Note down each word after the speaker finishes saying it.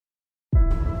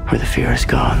where the fear is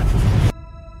gone.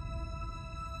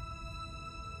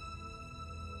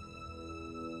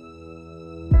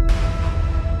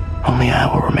 Only I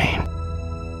will remain.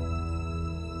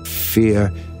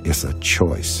 Fear is a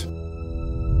choice.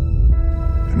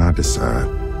 And I decide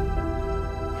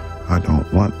I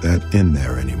don't want that in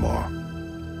there anymore.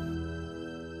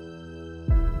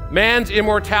 Man's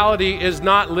immortality is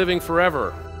not living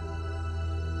forever.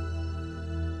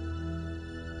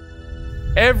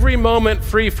 Every moment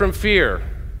free from fear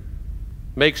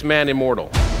makes man immortal.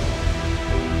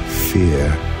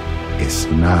 Fear is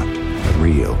not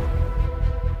real.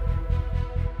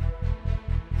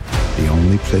 The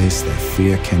only place that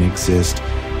fear can exist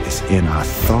is in our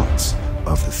thoughts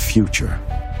of the future.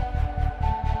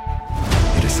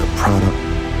 It is a product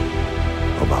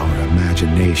of our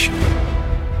imagination,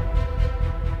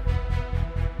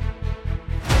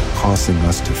 causing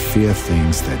us to fear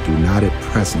things that do not at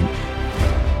present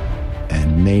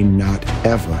and may not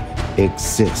ever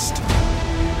exist.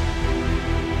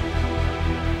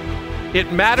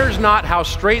 It matters not how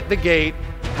straight the gate,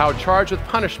 how charged with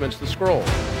punishments the scroll.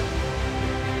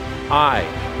 I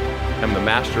am the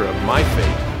master of my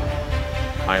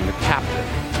fate. I am the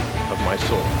captain of my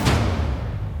soul.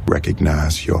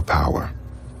 Recognize your power.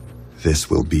 This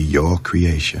will be your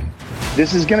creation.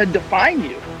 This is going to define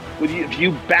you. If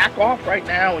you back off right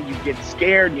now and you get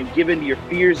scared and you give in to your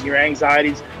fears and your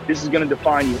anxieties, this is going to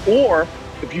define you. Or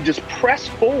if you just press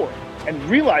forward and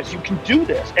realize you can do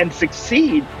this and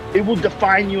succeed, it will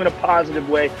define you in a positive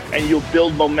way and you'll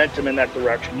build momentum in that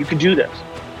direction. You can do this.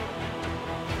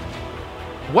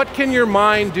 What can your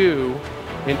mind do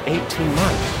in 18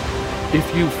 months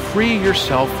if you free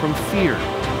yourself from fear?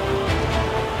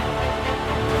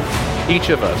 Each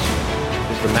of us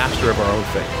is the master of our own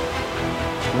fate.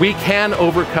 We can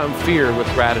overcome fear with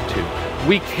gratitude.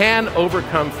 We can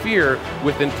overcome fear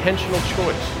with intentional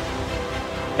choice.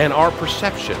 And our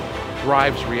perception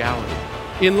drives reality.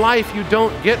 In life, you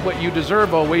don't get what you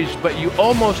deserve always, but you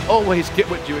almost always get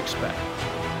what you expect.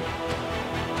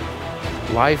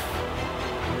 Life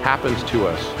happens to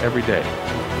us every day.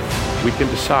 We can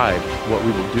decide what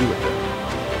we will do with it.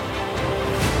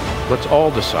 Let's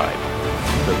all decide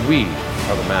that we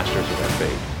are the masters of our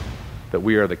fate, that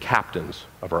we are the captains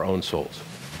of our own souls.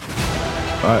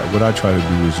 What I try to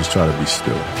do is just try to be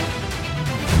still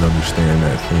and understand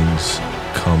that things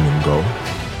come and go,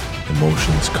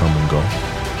 emotions come and go.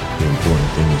 The important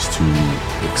thing is to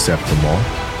accept them all,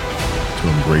 to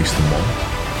embrace them all,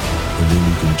 and then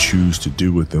you can choose to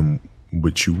do with them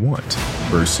what you want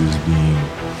versus being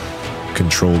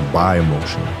controlled by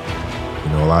emotion. You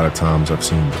know, a lot of times I've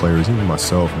seen players, even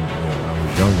myself, when I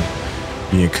was younger,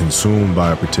 being consumed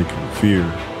by a particular fear,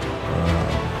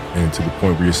 and to the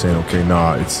point where you're saying, okay,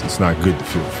 it's not good to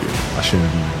feel fear. I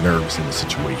shouldn't be nervous in the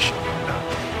situation.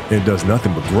 And it does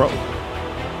nothing but grow.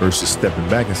 Versus stepping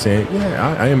back and saying,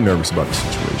 yeah, I am nervous about the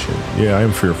situation. Yeah, I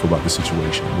am fearful about the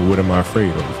situation. But what am I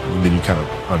afraid of? And then you kind of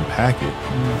unpack it.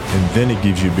 And then it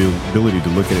gives you the ability to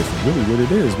look at it for really what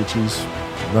it is, which is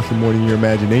nothing more than your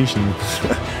imagination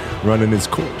running its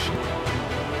course.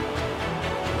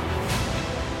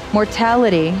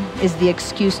 Mortality is the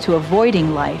excuse to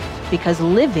avoiding life because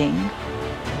living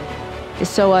is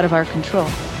so out of our control.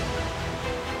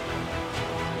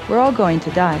 We're all going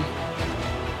to die.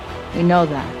 We know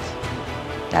that.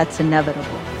 That's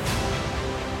inevitable.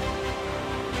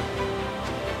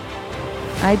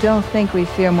 I don't think we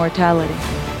fear mortality.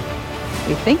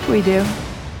 We think we do.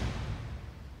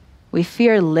 We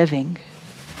fear living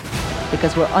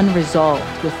because we're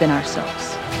unresolved within ourselves.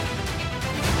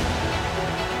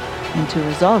 And to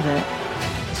resolve it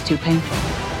is too painful.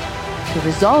 To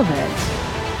resolve it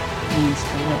means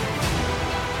to live.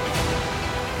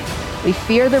 We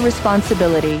fear the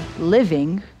responsibility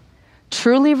living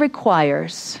truly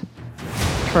requires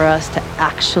for us to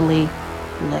actually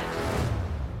live.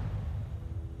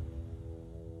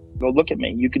 Go look at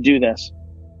me. You could do this.